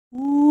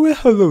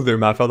Hello there,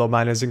 my fellow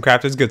miners and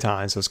crafters.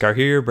 GoodTimesWithScar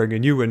here,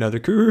 bringing you another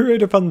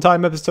creative fun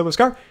time episode with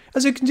Scar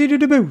as we continue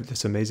to build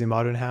this amazing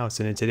modern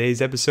house. And in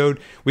today's episode,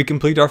 we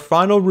complete our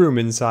final room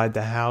inside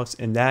the house,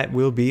 and that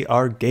will be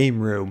our game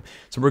room.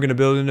 So we're going to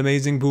build an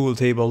amazing pool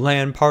table,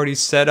 LAN party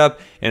setup,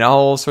 and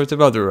all sorts of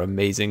other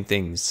amazing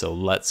things. So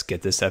let's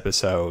get this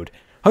episode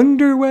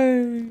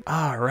underway.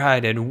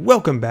 Alright, and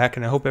welcome back,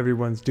 and I hope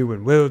everyone's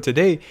doing well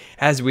today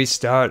as we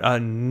start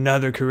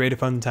another creative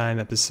fun time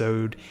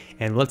episode.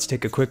 And let's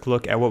take a quick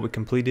look at what we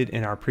completed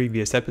in our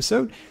previous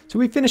episode. So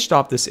we finished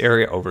off this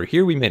area over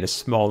here. We made a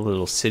small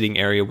little sitting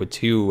area with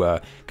two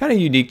kind of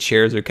unique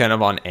chairs. They're kind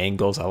of on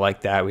angles. I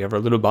like that. We have our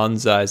little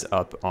bonsais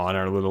up on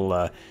our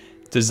little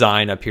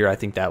design up here. I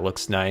think that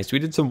looks nice. We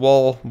did some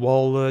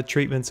wall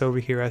treatments over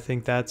here. I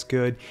think that's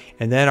good.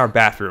 And then our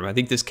bathroom. I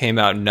think this came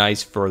out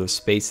nice for the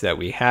space that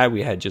we had.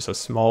 We had just a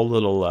small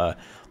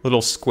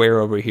little square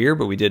over here,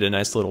 but we did a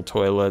nice little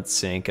toilet,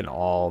 sink, and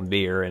all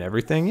mirror and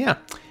everything. Yeah,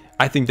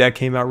 I think that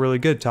came out really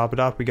good. Top it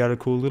off, we got a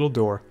cool little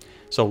door.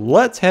 So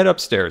let's head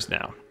upstairs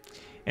now.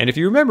 And if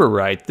you remember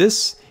right,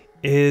 this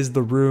is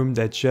the room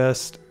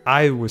that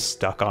I was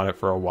stuck on it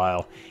for a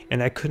while,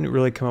 and I couldn't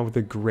really come up with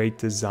a great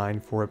design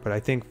for it, but I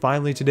think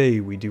finally today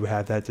we do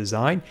have that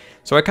design.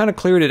 So I kind of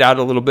cleared it out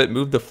a little bit,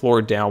 moved the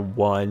floor down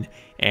one,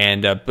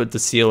 and put the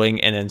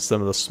ceiling and then some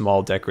of the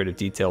small decorative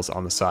details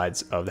on the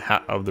sides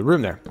of the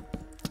room there.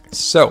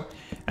 So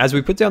as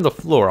we put down the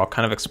floor, I'll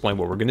kind of explain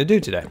what we're going to do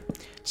today.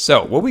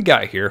 So what we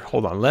got here,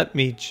 hold on, let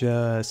me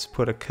just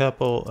put a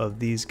couple of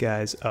these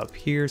guys up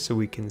here so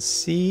we can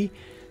see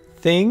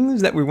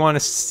things that we want to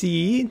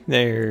see.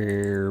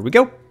 There we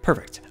go.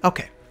 Perfect.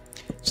 Okay.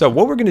 So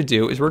what we're going to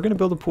do is we're going to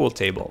build a pool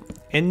table.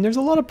 And there's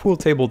a lot of pool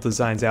table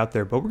designs out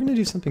there, but we're going to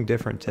do something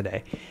different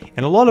today.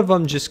 And a lot of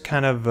them just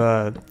kind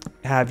of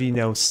have, you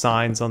know,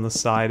 signs on the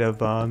side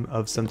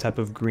of some type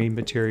of green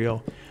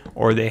material,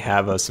 or they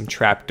have some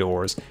trap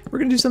doors. We're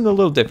going to do something a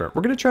little different.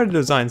 We're going to try to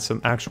design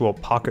some actual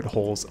pocket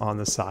holes on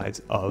the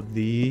sides of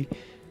the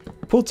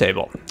pool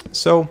table.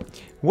 So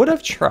what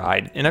I've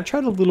tried, and I've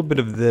tried a little bit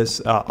of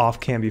this off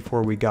cam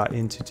before we got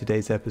into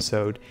today's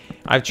episode.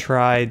 I've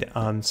tried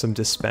some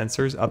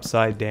dispensers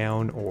upside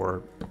down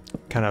or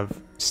kind of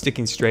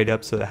sticking straight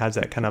up, so it has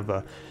that kind of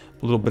a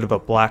little bit of a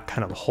black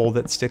kind of hole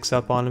that sticks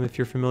up on them, if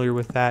you're familiar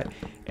with that.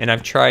 And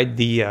I've tried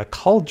the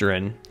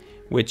cauldron,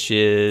 which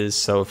is,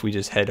 so if we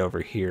just head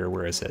over here,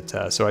 where is it?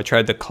 So I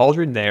tried the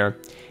cauldron there,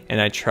 and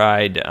I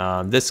tried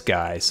this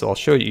guy. So I'll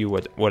show you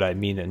what I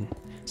mean. And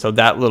so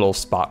that little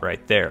spot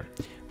right there.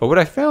 But what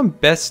I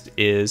found best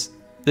is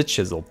the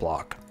chisel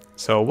block.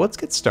 So let's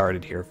get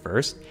started here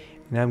first.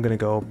 And I'm going to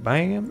go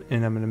bam,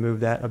 and I'm going to move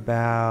that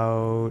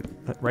about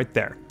right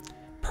there.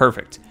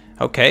 Perfect.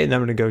 Okay, and I'm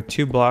going to go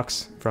 2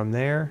 blocks from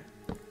there.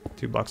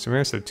 2 blocks from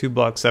here, so 2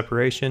 block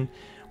separation.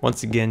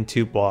 Once again,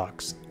 2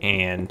 blocks,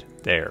 and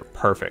there.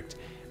 Perfect.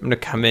 I'm going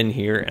to come in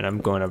here, and I'm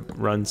going to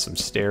run some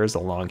stairs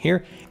along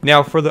here.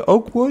 Now, for the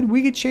oak wood,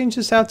 we could change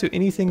this out to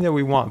anything that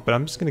we want, but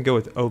I'm just going to go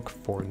with oak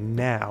for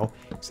now,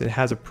 because it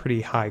has a pretty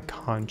high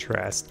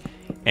contrast.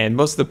 And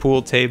most of the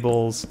pool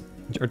tables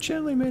are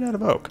generally made out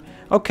of oak.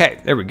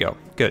 Okay, there we go.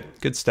 Good,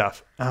 good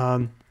stuff.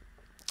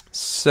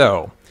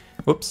 So,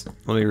 whoops,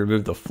 let me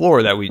remove the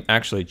floor that we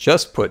actually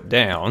just put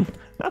down.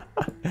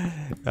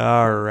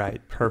 All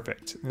right,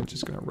 perfect. I'm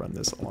just going to run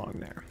this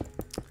along there.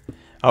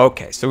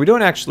 Okay, so we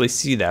don't actually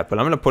see that, but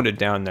I'm going to put it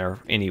down there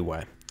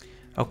anyway.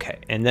 Okay,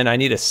 and then I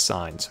need a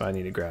sign, so I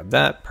need to grab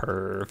that.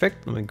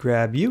 Perfect. Let me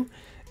grab you,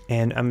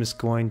 and I'm just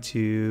going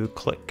to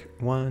click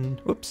 1.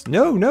 Whoops,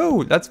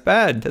 no, that's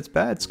bad. That's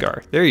bad,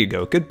 Scar. There you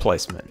go. Good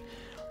placement.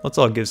 Let's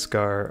all give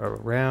Scar a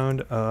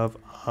round of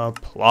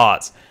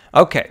applause.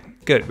 Okay,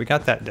 good. We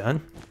got that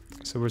done.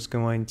 So we're just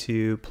going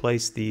to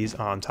place these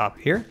on top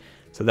here.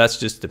 So that's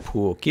just the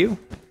pool cue.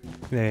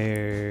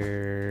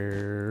 There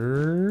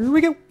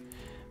we go.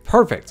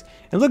 Perfect.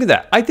 And look at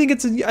that. I think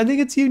it's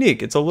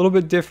unique. It's a little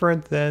bit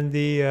different than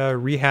the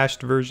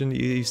rehashed version that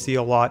you see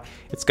a lot.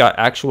 It's got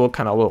actual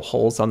kind of little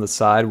holes on the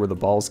side where the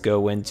balls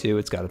go into.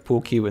 It's got a pool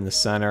cue in the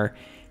center.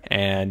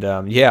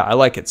 And yeah, I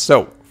like it.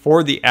 So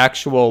for the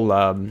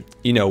actual,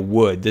 you know,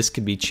 wood, this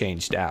could be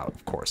changed out,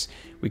 of course.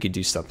 We could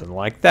do something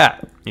like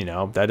that. You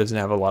know, that doesn't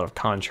have a lot of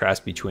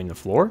contrast between the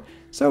floor.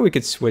 So we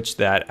could switch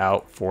that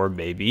out for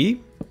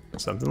maybe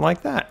something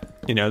like that.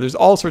 You know, there's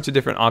all sorts of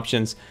different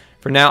options.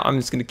 For now, I'm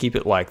just going to keep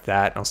it like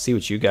that. I'll see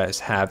what you guys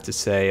have to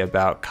say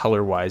about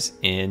color-wise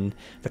in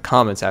the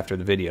comments after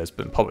the video has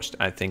been published.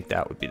 I think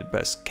that would be the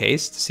best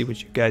case to see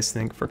what you guys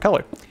think for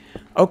color.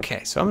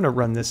 Okay, so I'm going to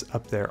run this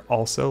up there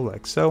also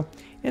like so.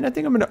 And I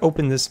think I'm going to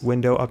open this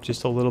window up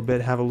just a little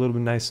bit, have a little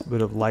nice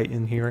bit of light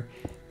in here.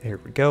 There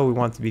we go. We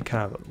want it to be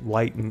kind of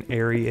light and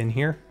airy in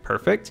here.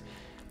 Perfect.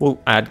 We'll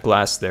add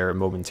glass there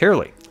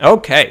momentarily.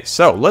 Okay,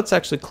 so let's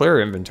actually clear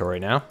our inventory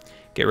now.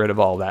 Get rid of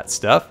all that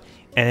stuff.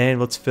 And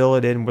let's fill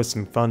it in with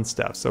some fun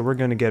stuff. So we're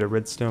going to get a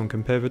redstone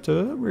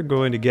competitor. We're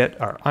going to get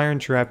our iron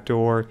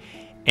trapdoor.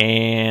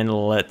 And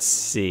let's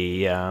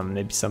see,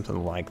 maybe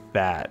something like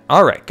that.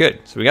 All right, good.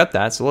 So we got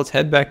that. So let's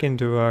head back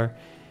into our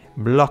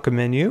block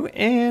menu,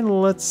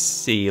 and let's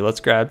see, let's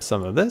grab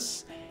some of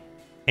this.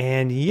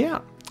 And yeah,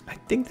 I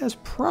think that's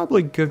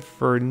probably good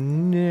for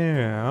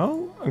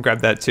now. I'll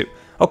grab that too.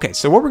 Okay,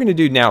 so what we're gonna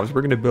do now is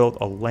we're gonna build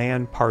a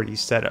LAN party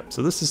setup.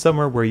 So this is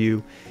somewhere where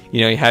you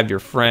have your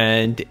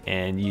friend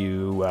and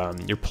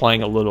you're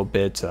playing a little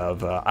bit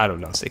of, I don't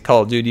know, say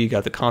Call of Duty, you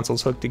got the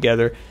consoles hooked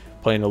together,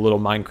 playing a little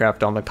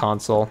Minecraft on the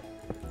console.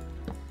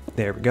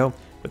 There we go,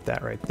 put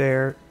that right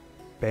there.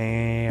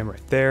 Bam,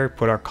 right there.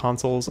 Put our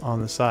consoles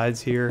on the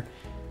sides here.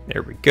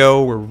 There we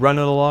go, we're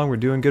running along, we're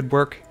doing good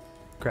work.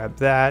 Grab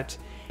that.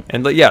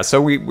 And yeah,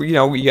 so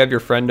you have your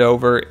friend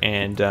over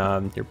and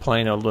you're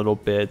playing a little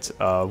bit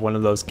of one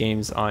of those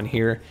games on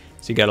here.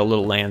 So you got a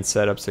little LAN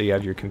setup, so you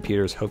have your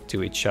computers hooked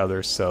to each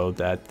other so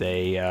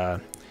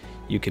that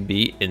you could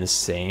be in the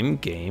same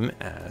game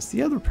as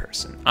the other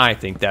person. I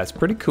think that's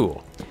pretty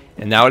cool.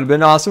 And that would have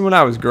been awesome when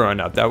I was growing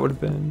up. That would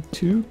have been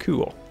too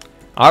cool.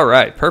 All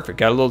right, perfect.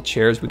 Got a little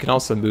chairs. We can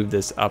also move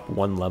this up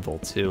one level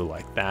too,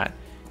 like that.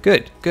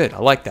 Good, good. I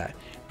like that.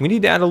 We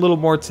need to add a little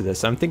more to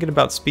this. I'm thinking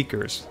about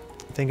speakers.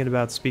 Thinking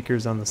about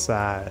speakers on the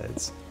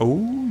sides.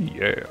 Oh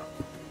yeah,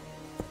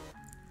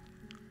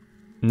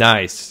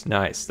 nice,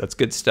 nice. That's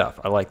good stuff.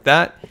 I like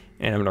that.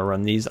 And I'm gonna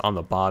run these on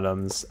the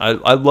bottoms.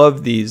 I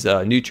love these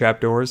new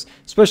trapdoors,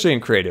 especially in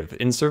creative.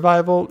 In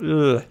survival,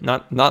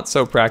 not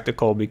so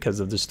practical because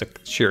of just the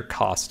sheer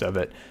cost of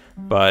it.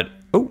 But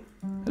oh,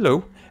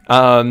 hello.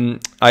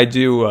 I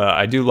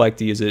do like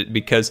to use it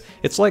because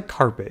it's like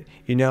carpet.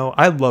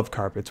 I love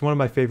carpet. It's one of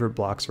my favorite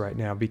blocks right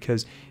now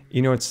because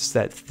it's just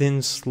that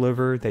thin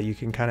sliver that you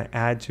can kind of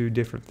add to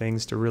different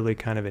things to really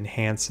kind of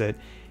enhance it.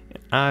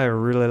 I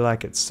really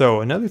like it.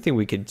 So another thing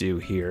we could do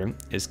here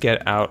is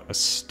get out a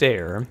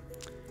stair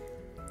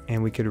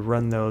and we could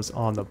run those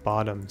on the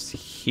bottoms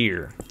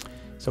here.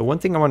 So one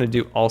thing I want to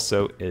do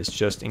also is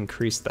just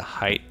increase the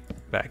height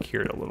back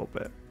here a little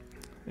bit.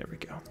 There we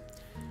go.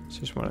 So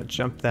just want to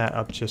jump that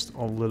up just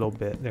a little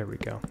bit. There we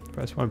go.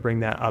 I just want to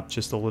bring that up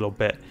just a little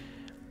bit.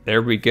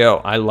 There we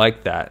go. I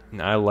like that.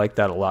 I like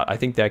that a lot. I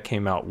think that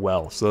came out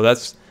well. So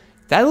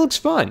that looks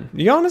fun. To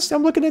be honest,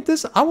 I'm looking at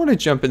this. I want to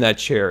jump in that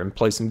chair and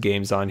play some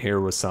games on here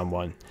with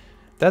someone.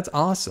 That's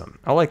awesome.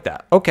 I like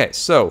that. Okay,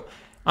 so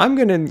I'm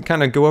going to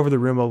kind of go over the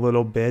room a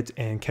little bit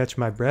and catch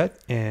my breath.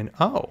 And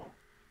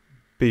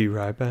be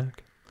right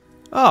back.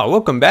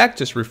 Welcome back.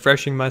 Just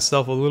refreshing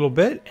myself a little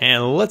bit.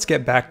 And let's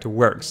get back to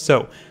work.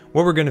 So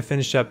what we're going to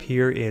finish up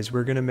here is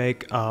we're going to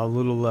make a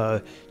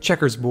little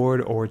checkers board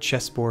or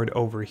chessboard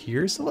over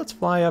here. So let's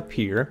fly up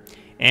here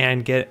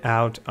and get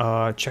out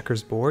a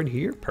checkers board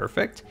here.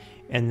 Perfect.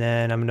 And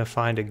then I'm going to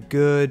find a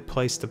good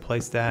place to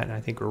place that. And I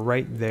think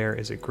right there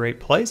is a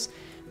great place.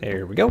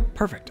 There we go.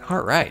 Perfect.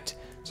 All right.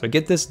 So I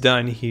get this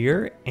done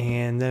here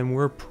and then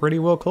we're pretty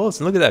well close.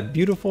 And look at that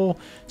beautiful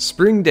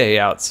spring day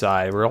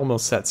outside. We're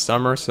almost at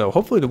summer. So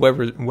hopefully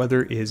the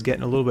weather is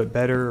getting a little bit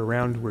better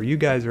around where you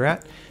guys are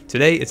at.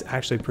 Today it's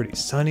actually pretty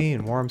sunny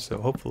and warm. So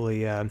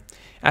hopefully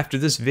after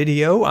this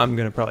video, I'm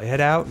going to probably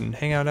head out and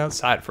hang out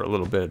outside for a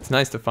little bit. It's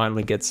nice to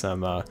finally get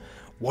some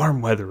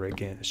warm weather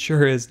again. It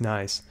sure is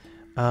nice.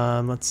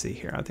 Let's see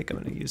here. I think I'm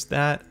going to use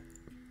that.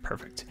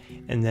 Perfect.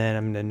 And then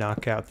I'm going to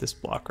knock out this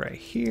block right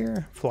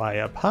here, fly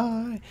up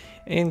high,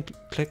 and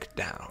click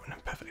down.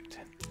 Perfect.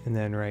 And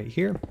then right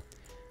here,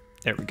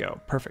 there we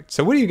go. Perfect.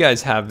 So what do you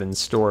guys have in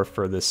store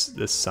for this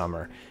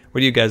summer?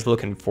 What are you guys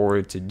looking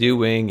forward to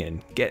doing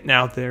and getting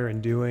out there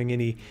and doing?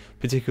 Any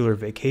particular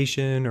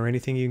vacation or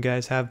anything you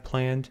guys have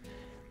planned?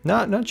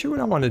 Not sure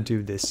what I want to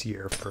do this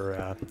year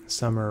for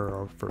summer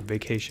or for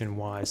vacation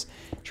wise.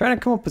 Trying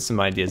to come up with some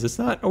ideas. It's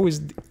not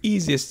always the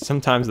easiest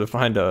sometimes to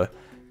find a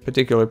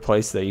particular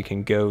place that you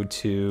can go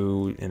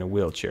to in a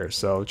wheelchair.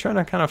 So trying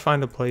to kind of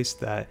find a place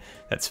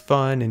that's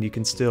fun and you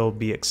can still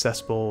be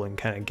accessible and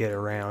kind of get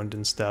around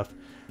and stuff.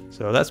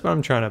 So that's what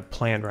I'm trying to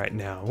plan right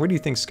now. Where do you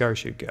think Scar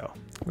should go?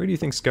 Where do you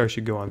think Scar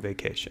should go on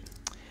vacation?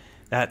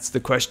 That's the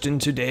question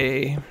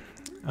today.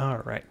 All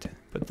right,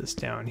 put this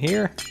down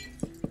here.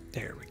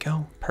 There we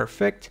go,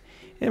 perfect.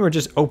 And we're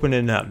just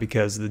opening it up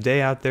because the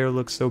day out there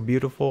looks so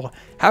beautiful.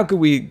 How could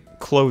we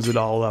close it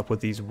all up with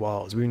these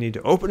walls? We need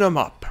to open them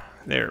up.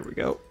 There we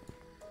go.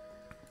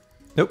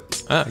 Nope,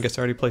 I guess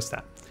I already placed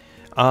that.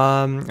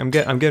 I'm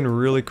getting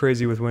really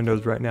crazy with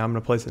windows right now. I'm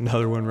gonna place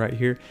another one right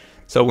here.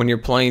 So when you're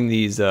playing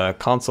these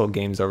console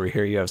games over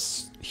here, you have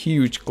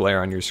huge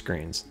glare on your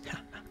screens.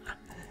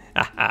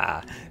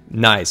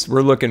 Nice,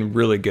 we're looking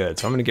really good.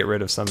 So I'm gonna get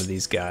rid of some of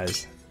these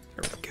guys.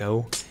 There we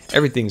go.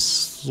 Everything's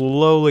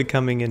slowly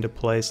coming into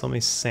place. Let me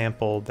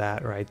sample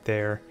that right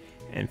there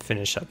and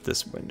finish up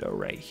this window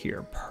right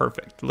here.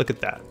 Perfect, look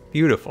at that,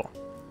 beautiful.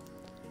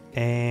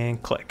 And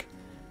click.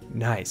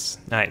 Nice,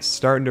 nice.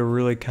 Starting to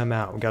really come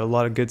out. We got a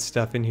lot of good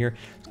stuff in here.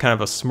 It's kind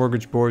of a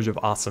smorgasbord of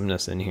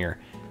awesomeness in here.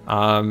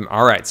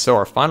 All right, so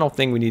our final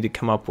thing we need to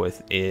come up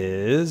with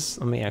is,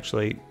 let me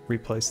actually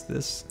replace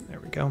this. There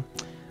we go.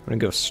 I'm gonna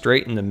go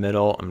straight in the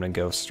middle. I'm gonna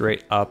go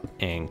straight up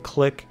and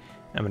click.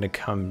 I'm gonna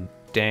come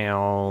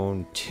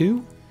down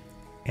 2,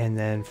 and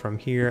then from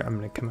here I'm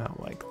gonna come out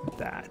like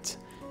that.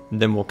 And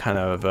then we'll kind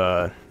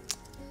of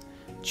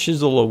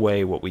chisel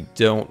away what we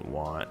don't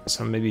want.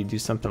 So maybe do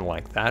something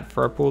like that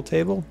for our pool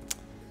table.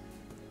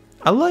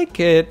 I like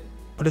it,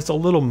 but it's a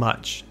little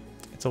much.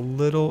 It's a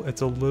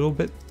little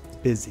bit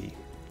busy.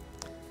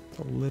 It's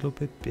a little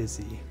bit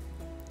busy.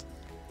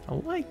 I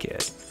like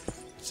it.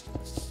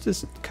 Let's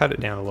just cut it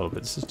down a little bit.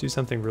 Let's just do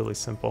something really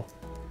simple.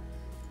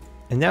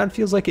 And now it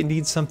feels like it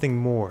needs something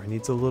more. It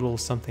needs a little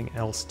something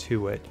else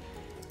to it.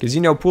 Because,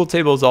 you know, pool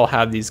tables all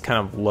have these kind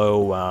of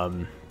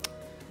low,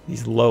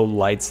 these low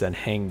lights that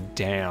hang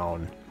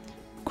down.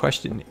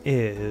 Question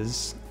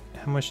is,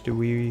 how much do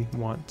we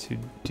want to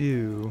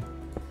do?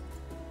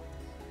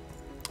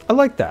 I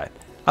like that.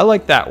 I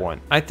like that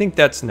one. I think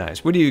that's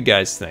nice. What do you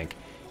guys think?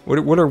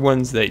 What are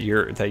ones that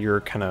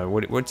you're kind of,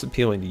 what's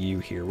appealing to you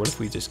here? What if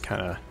we just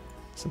kind of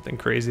something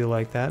crazy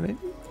like that? Maybe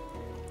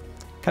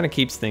kind of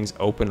keeps things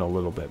open a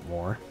little bit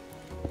more.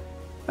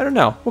 I don't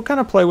know. We'll kind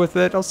of play with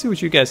it. I'll see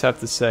what you guys have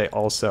to say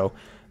also.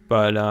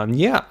 But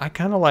yeah, I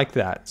kind of like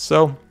that.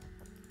 So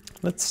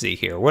let's see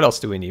here. What else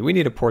do we need? We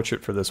need a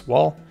portrait for this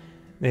wall.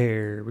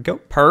 There we go.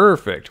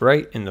 Perfect.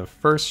 Right in the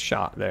first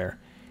shot there.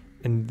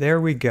 And there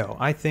we go.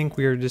 I think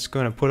we are just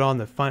going to put on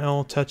the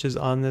final touches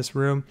on this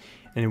room.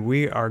 And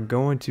we are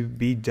going to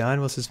be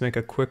done. Let's just make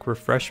a quick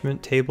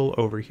refreshment table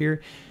over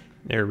here.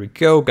 There we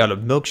go. Got a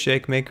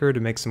milkshake maker to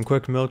make some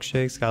quick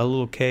milkshakes. Got a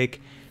little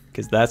cake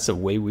because that's the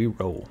way we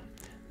roll.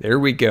 There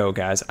we go,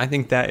 guys. I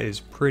think that is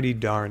pretty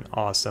darn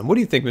awesome. What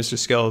do you think, Mr.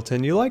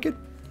 Skeleton? You like it?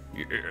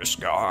 Yes,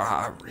 Scar,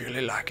 I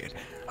really like it.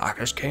 I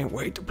just can't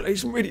wait to play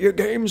some video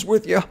games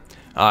with you.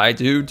 I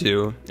do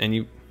too. And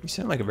you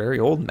sound like a very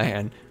old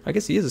man. I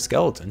guess he is a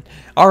skeleton.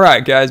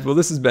 Alright guys, well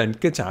this has been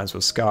Good Times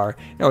with Scar.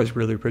 I always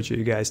really appreciate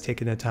you guys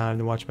taking the time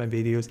to watch my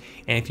videos.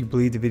 And if you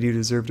believe the video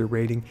deserved a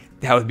rating,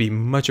 that would be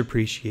much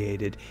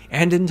appreciated.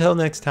 And until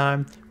next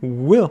time,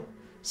 we'll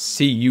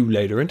see you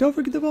later. And don't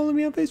forget to follow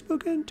me on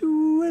Facebook and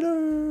Twitter.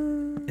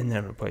 And then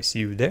I'm going to place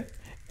you there.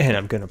 And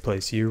I'm going to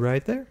place you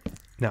right there.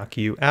 Knock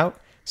you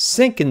out.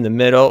 Sink in the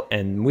middle.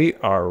 And we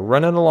are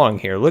running along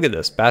here. Look at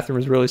this. Bathroom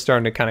is really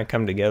starting to kind of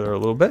come together a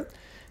little bit.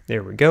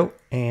 There we go.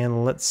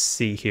 And let's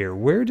see here.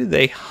 Where do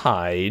they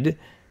hide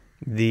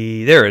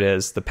the... There it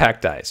is. The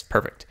packed ice.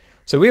 Perfect.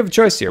 So we have a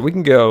choice here. We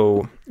can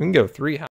go 3 houses.